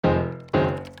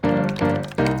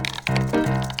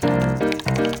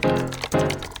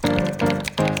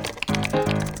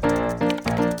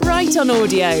on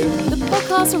Audio, the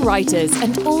podcast for writers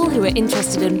and all who are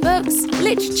interested in books,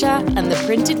 literature and the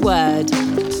printed word.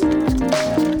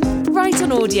 Write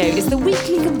on Audio is the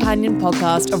weekly companion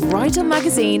podcast of Write On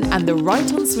Magazine and the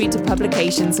Write On suite of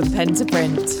publications from Pen to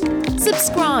Print.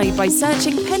 Subscribe by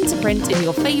searching Pen to Print in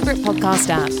your favourite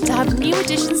podcast app to have new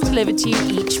editions delivered to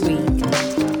you each week.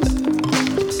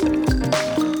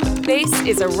 This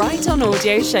is a Write On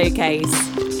Audio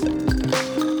showcase.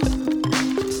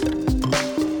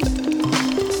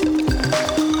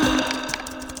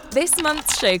 This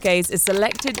month's showcase is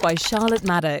selected by Charlotte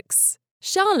Maddox.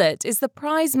 Charlotte is the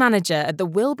prize manager at the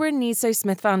Wilbur and Niso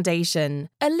Smith Foundation,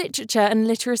 a literature and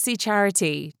literacy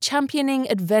charity championing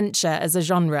adventure as a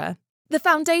genre. The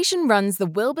foundation runs the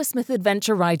Wilbur Smith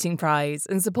Adventure Writing Prize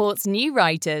and supports new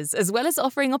writers as well as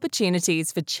offering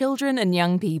opportunities for children and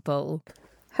young people.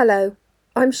 Hello,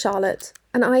 I'm Charlotte,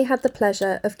 and I had the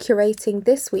pleasure of curating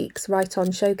this week's Write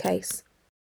On showcase.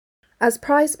 As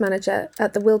prize manager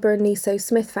at the Wilbur and Niso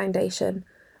Smith Foundation,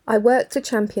 I work to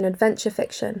champion adventure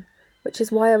fiction, which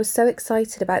is why I was so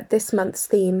excited about this month's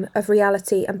theme of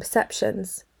reality and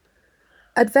perceptions.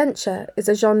 Adventure is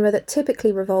a genre that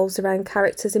typically revolves around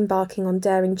characters embarking on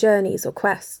daring journeys or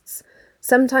quests,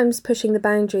 sometimes pushing the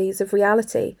boundaries of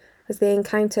reality as they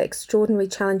encounter extraordinary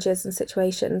challenges and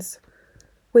situations.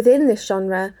 Within this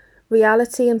genre,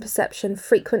 reality and perception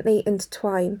frequently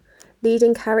intertwine,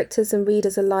 leading characters and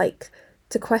readers alike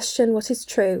to question what is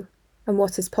true and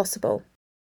what is possible.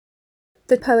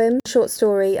 The poem, short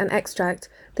story and extract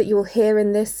that you will hear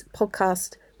in this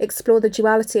podcast explore the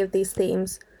duality of these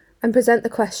themes and present the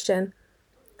question,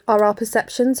 are our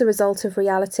perceptions a result of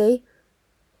reality,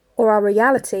 or our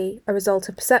reality a result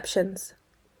of perceptions?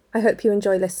 I hope you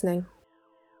enjoy listening.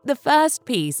 The first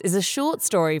piece is a short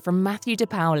story from Matthew De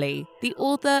Paoli, the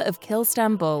author of Kill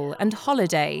Stamboul and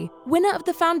Holiday, winner of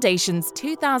the Foundation's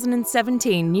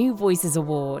 2017 New Voices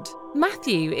Award.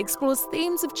 Matthew explores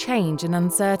themes of change and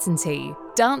uncertainty,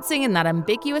 dancing in that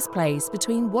ambiguous place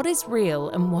between what is real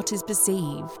and what is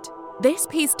perceived. This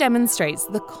piece demonstrates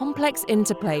the complex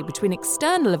interplay between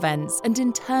external events and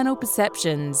internal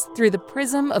perceptions through the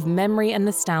prism of memory and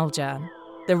nostalgia.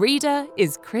 The reader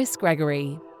is Chris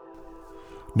Gregory.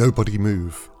 Nobody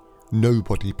move.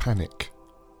 Nobody panic.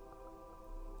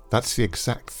 That's the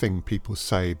exact thing people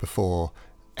say before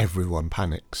everyone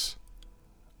panics.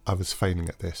 I was failing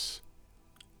at this.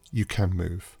 You can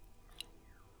move.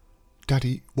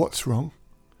 Daddy, what's wrong?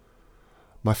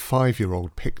 My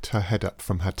 5-year-old picked her head up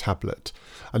from her tablet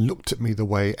and looked at me the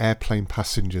way airplane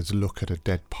passengers look at a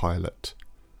dead pilot.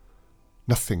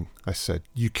 Nothing, I said.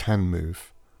 You can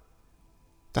move.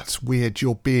 That's weird.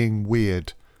 You're being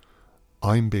weird.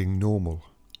 I'm being normal.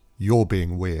 You're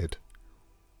being weird.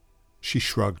 She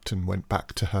shrugged and went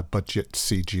back to her budget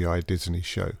CGI Disney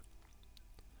show.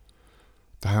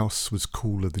 The house was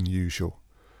cooler than usual,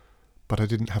 but I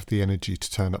didn't have the energy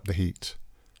to turn up the heat.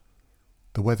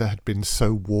 The weather had been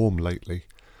so warm lately,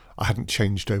 I hadn't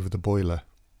changed over the boiler.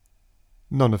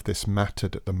 None of this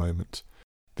mattered at the moment.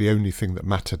 The only thing that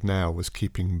mattered now was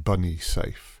keeping Bunny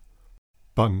safe.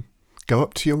 Bun, go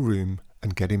up to your room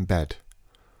and get in bed.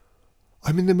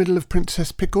 I'm in the middle of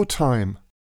Princess Pickle Time.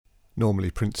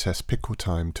 Normally Princess Pickle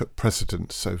Time took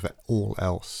precedence over all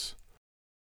else.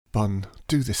 Bun,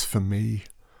 do this for me.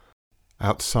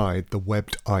 Outside, the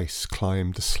webbed ice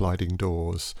climbed the sliding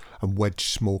doors and wedged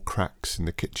small cracks in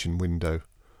the kitchen window.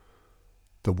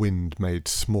 The wind made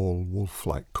small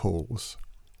wolf-like calls.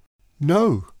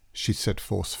 No, she said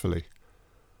forcefully.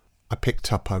 I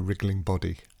picked up her wriggling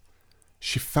body.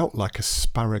 She felt like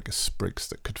asparagus sprigs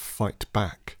that could fight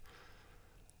back.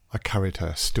 I carried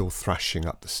her, still thrashing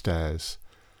up the stairs.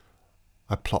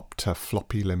 I plopped her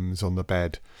floppy limbs on the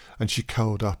bed, and she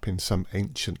curled up in some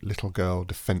ancient little girl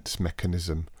defence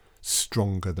mechanism,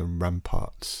 stronger than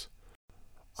ramparts.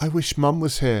 I wish Mum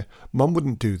was here. Mum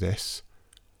wouldn't do this.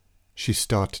 She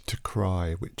started to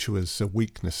cry, which was a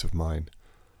weakness of mine.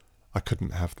 I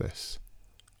couldn't have this.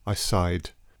 I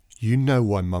sighed. You know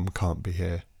why Mum can't be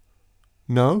here.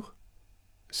 No?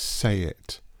 Say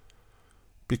it.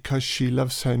 Because she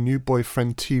loves her new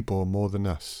boyfriend Tibor more than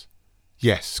us.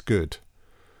 Yes, good.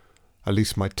 At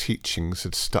least my teachings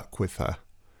had stuck with her.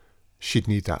 She'd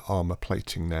need that armour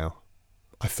plating now.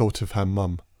 I thought of her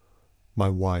mum, my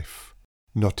wife,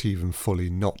 not even fully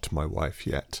not my wife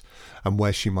yet, and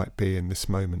where she might be in this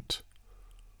moment.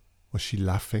 Was she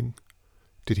laughing?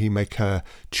 Did he make her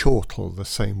chortle the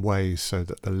same way so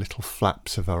that the little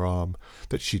flaps of her arm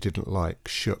that she didn't like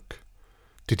shook?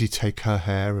 Did he take her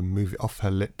hair and move it off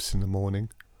her lips in the morning?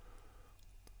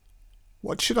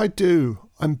 What should I do?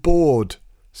 I'm bored,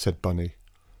 said Bunny.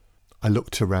 I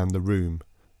looked around the room.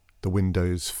 the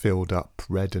windows filled up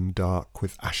red and dark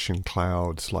with ashen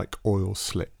clouds like oil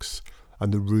slicks,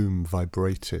 and the room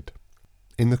vibrated.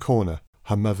 In the corner,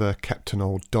 her mother kept an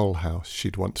old dollhouse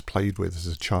she'd once played with as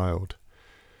a child.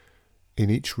 In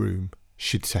each room,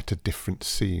 she'd set a different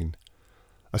scene: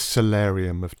 a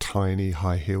solarium of tiny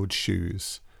high-heeled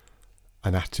shoes,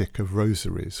 an attic of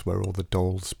rosaries where all the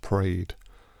dolls prayed,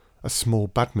 a small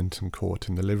badminton court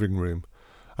in the living room,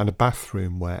 and a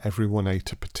bathroom where everyone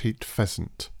ate a petite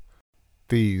pheasant.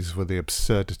 These were the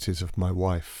absurdities of my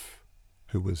wife,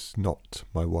 who was not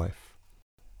my wife.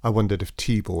 I wondered if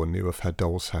Tibor knew of her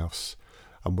doll's house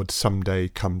and would someday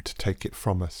come to take it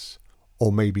from us,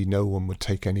 or maybe no one would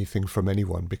take anything from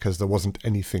anyone because there wasn't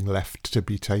anything left to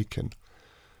be taken.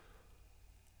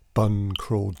 Bun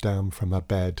crawled down from her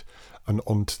bed and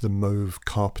onto the mauve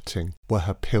carpeting where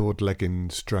her pilled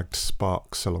leggings dragged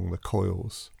sparks along the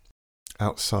coils.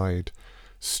 Outside,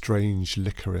 strange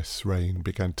licorice rain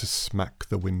began to smack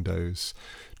the windows,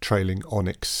 trailing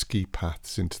onyx ski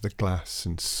paths into the glass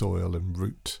and soil and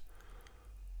root.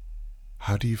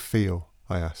 "How do you feel?"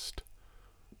 I asked.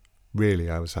 Really,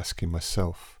 I was asking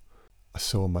myself. I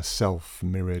saw myself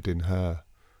mirrored in her,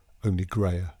 only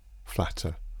greyer,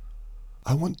 flatter.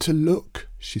 "I want to look,"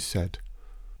 she said.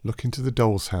 "Look into the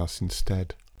doll's house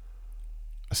instead."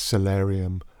 A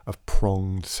solarium of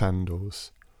pronged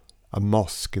sandals, a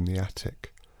mosque in the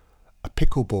attic, a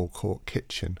pickleball court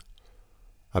kitchen,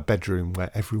 a bedroom where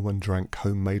everyone drank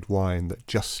homemade wine that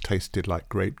just tasted like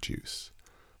grape juice.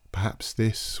 Perhaps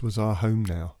this was our home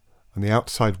now, and the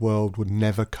outside world would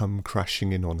never come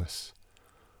crashing in on us.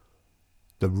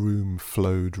 The room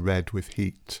flowed red with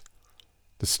heat.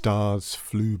 The stars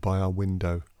flew by our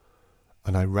window,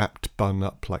 and I wrapped Bun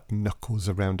up like knuckles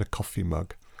around a coffee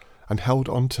mug and held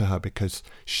on to her because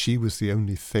she was the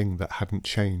only thing that hadn't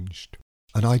changed.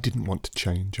 And I didn't want to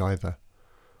change either.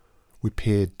 We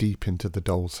peered deep into the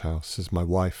doll's house as my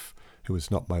wife, who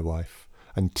was not my wife,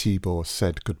 and Tibor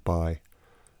said goodbye,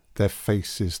 their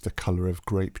faces the colour of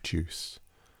grape juice.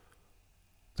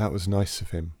 That was nice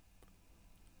of him.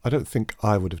 I don't think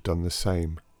I would have done the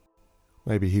same.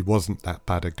 Maybe he wasn't that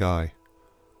bad a guy.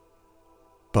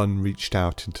 Bun reached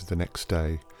out into the next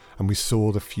day, and we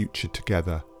saw the future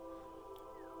together.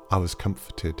 I was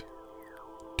comforted,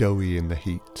 doughy in the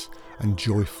heat, and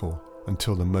joyful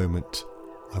until the moment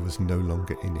I was no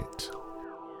longer in it.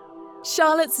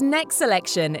 Charlotte's next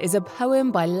selection is a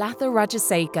poem by Latha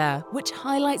Rajasekar, which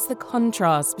highlights the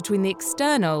contrast between the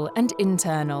external and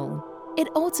internal. It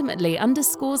ultimately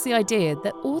underscores the idea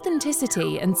that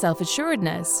authenticity and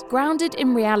self-assuredness, grounded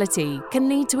in reality, can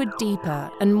lead to a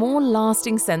deeper and more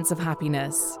lasting sense of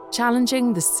happiness,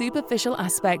 challenging the superficial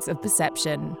aspects of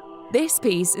perception. This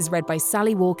piece is read by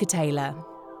Sally Walker-Taylor.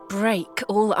 Break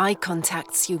all eye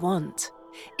contacts you want.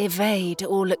 Evade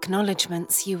all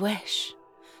acknowledgements you wish.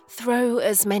 Throw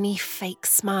as many fake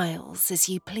smiles as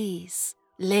you please.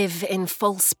 Live in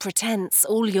false pretense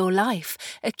all your life.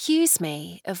 Accuse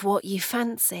me of what you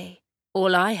fancy.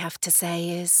 All I have to say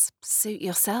is, suit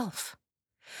yourself.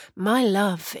 My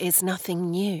love is nothing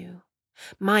new.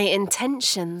 My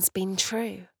intention's been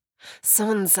true.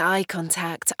 Sans eye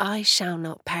contact, I shall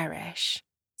not perish.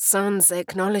 Sans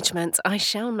acknowledgement, I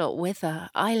shall not wither.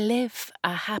 I live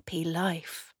a happy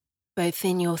life, both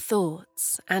in your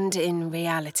thoughts and in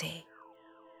reality.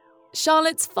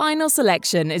 Charlotte's final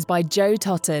selection is by Jo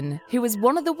Totten, who was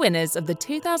one of the winners of the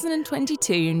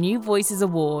 2022 New Voices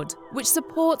Award, which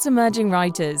supports emerging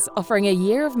writers, offering a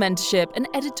year of mentorship and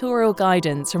editorial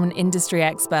guidance from an industry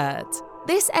expert.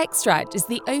 This extract is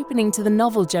the opening to the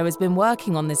novel Jo has been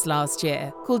working on this last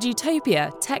year, called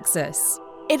Utopia, Texas.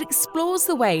 It explores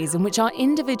the ways in which our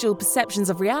individual perceptions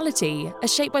of reality are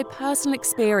shaped by personal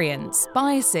experience,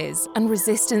 biases, and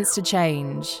resistance to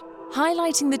change,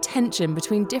 highlighting the tension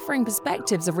between differing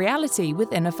perspectives of reality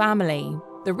within a family.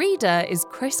 The reader is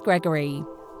Chris Gregory.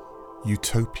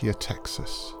 Utopia,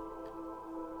 Texas.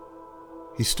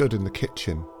 He stood in the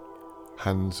kitchen,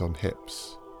 hands on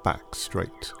hips, back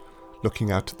straight,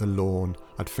 looking out at the lawn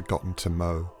I'd forgotten to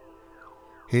mow.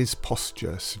 His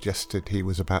posture suggested he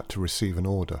was about to receive an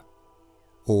order,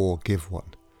 or give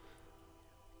one.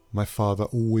 My father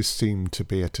always seemed to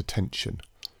be at attention,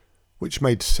 which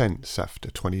made sense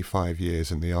after 25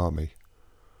 years in the army.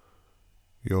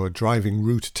 "You're driving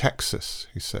Rue to Texas,"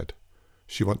 he said.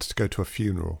 "She wants to go to a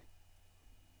funeral."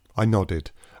 I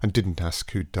nodded and didn't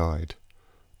ask who died.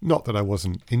 Not that I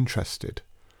wasn't interested.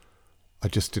 I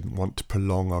just didn't want to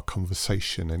prolong our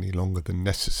conversation any longer than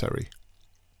necessary.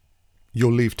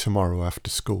 "You'll leave tomorrow after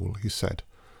school," he said,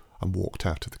 and walked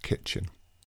out of the kitchen.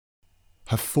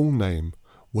 Her full name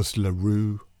was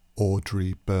LaRue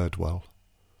Audrey Birdwell.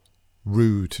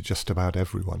 Rue to just about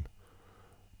everyone,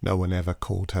 No one ever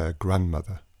called her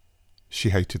grandmother. She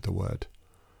hated the word.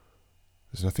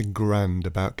 There's nothing grand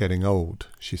about getting old,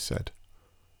 she said.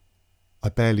 I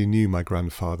barely knew my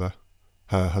grandfather,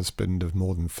 her husband of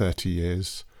more than 30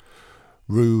 years.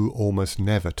 Rue almost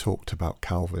never talked about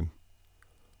Calvin.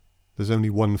 There's only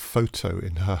one photo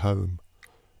in her home,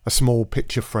 a small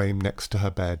picture frame next to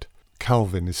her bed.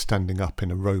 Calvin is standing up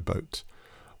in a rowboat,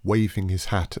 waving his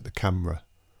hat at the camera.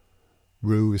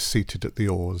 Rue is seated at the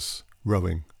oars,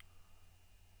 rowing.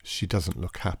 She doesn't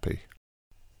look happy.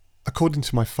 According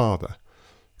to my father,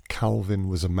 Calvin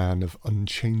was a man of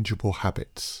unchangeable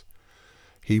habits.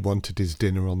 He wanted his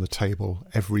dinner on the table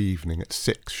every evening at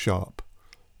 6 sharp,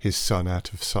 his son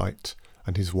out of sight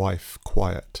and his wife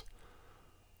quiet.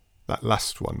 That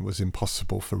last one was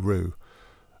impossible for Rue,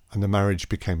 and the marriage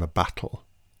became a battle.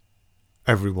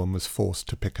 Everyone was forced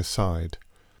to pick a side.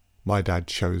 My dad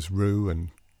chose Rue, and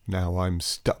now I'm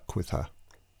stuck with her.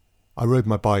 I rode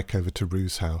my bike over to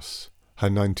Rue's house. Her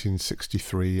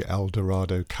 1963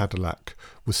 Eldorado Cadillac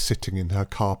was sitting in her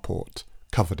carport,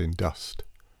 covered in dust.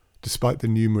 Despite the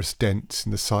numerous dents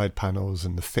in the side panels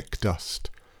and the thick dust,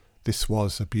 this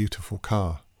was a beautiful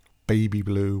car, baby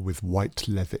blue with white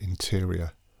leather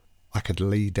interior. I could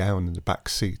lay down in the back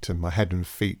seat and my head and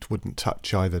feet wouldn't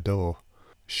touch either door.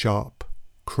 Sharp,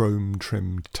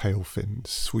 chrome-trimmed tail fins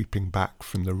sweeping back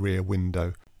from the rear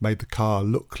window made the car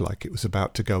look like it was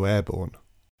about to go airborne.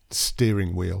 The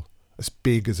steering wheel, as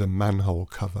big as a manhole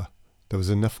cover. There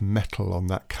was enough metal on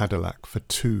that Cadillac for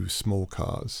 2 small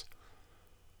cars.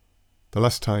 The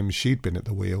last time she'd been at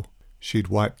the wheel, she'd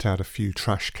wiped out a few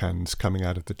trash cans coming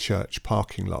out of the church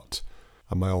parking lot,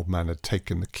 and my old man had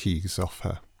taken the keys off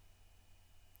her.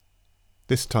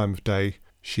 This time of day,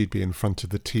 she'd be in front of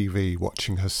the TV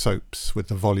watching her soaps with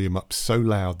the volume up so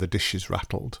loud the dishes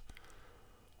rattled.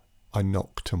 I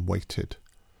knocked and waited.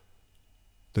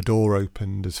 The door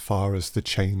opened as far as the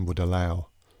chain would allow.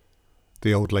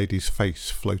 The old lady's face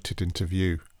floated into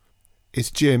view.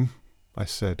 "It's Jim," I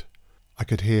said. I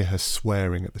could hear her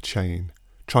swearing at the chain,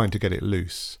 trying to get it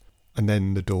loose, and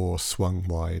then the door swung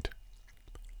wide.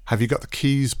 "Have you got the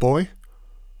keys, boy?"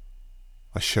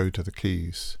 I showed her the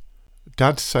keys.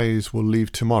 "Dad says we'll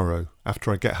leave tomorrow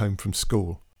after I get home from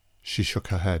school." She shook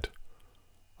her head.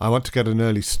 "I want to get an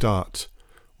early start.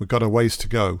 We've got a ways to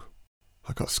go."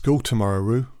 "I got school tomorrow,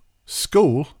 Rue."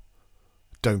 "School?"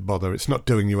 "Don't bother, it's not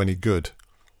doing you any good."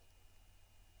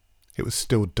 It was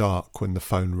still dark when the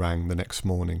phone rang the next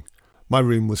morning. My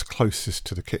room was closest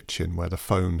to the kitchen where the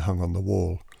phone hung on the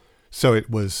wall, so it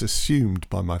was assumed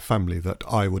by my family that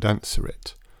I would answer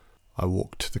it. I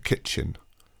walked to the kitchen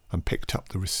and picked up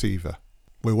the receiver.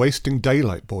 "We're wasting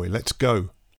daylight, boy, let's go."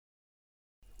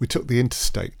 We took the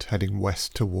interstate, heading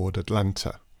west toward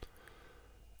Atlanta.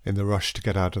 In the rush to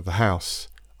get out of the house,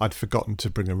 I'd forgotten to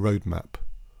bring a road map.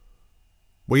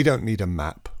 "We don't need a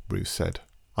map," Rue said.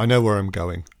 "I know where I'm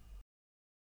going."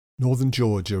 Northern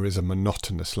Georgia is a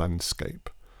monotonous landscape.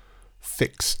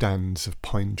 Thick stands of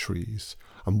pine trees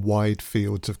and wide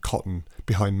fields of cotton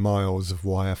behind miles of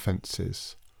wire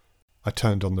fences. I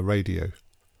turned on the radio.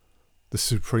 The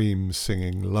Supremes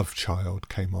singing Love Child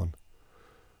came on.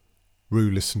 Rue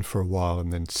listened for a while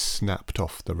and then snapped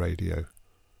off the radio.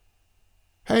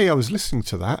 "Hey, I was listening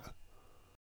to that."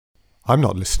 "I'm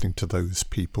not listening to those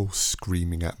people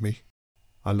screaming at me."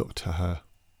 I looked at her.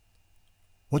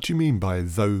 "What do you mean by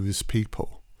those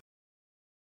people?"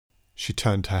 She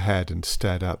turned her head and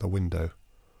stared out the window.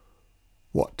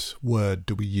 What word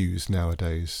do we use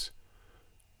nowadays?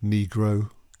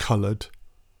 Negro, coloured,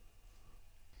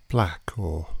 black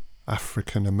or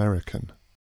African American?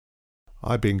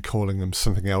 I've been calling them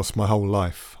something else my whole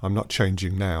life. I'm not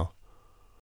changing now.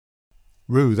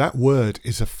 "Rue, that word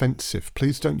is offensive.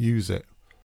 Please don't use it."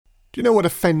 "Do you know what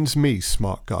offends me,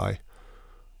 smart guy?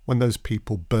 When those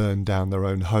people burn down their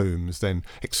own homes, then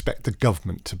expect the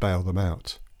government to bail them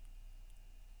out."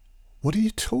 "What are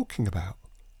you talking about?"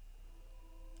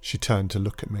 She turned to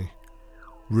look at me.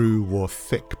 Rue wore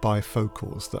thick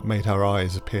bifocals that made her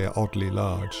eyes appear oddly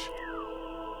large.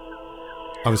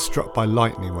 "I was struck by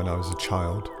lightning when I was a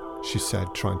child," she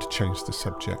said, trying to change the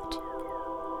subject.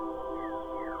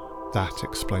 That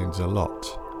explains a lot,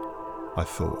 I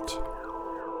thought.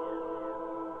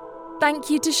 Thank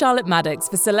you to Charlotte Maddox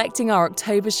for selecting our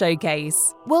October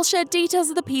showcase. We'll share details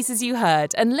of the pieces you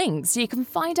heard and links so you can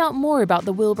find out more about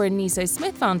the Wilbur and Niso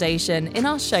Smith Foundation in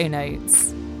our show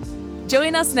notes.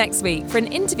 Join us next week for an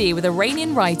interview with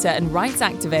Iranian writer and rights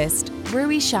activist,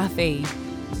 Rui Shafi.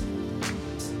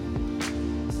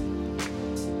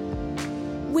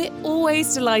 We're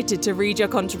always delighted to read your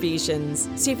contributions,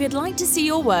 so if you'd like to see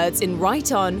your words in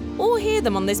Write On or hear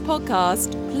them on this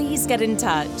podcast, please get in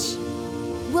touch.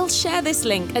 We'll share this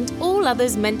link and all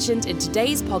others mentioned in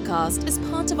today's podcast as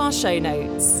part of our show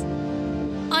notes.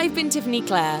 I've been Tiffany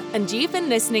Clare, and you've been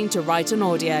listening to Write on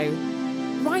Audio.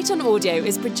 Write on Audio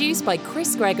is produced by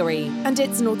Chris Gregory, and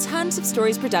it's an alternative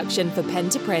stories production for Pen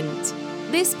to Print.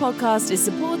 This podcast is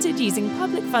supported using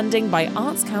public funding by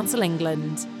Arts Council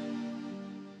England.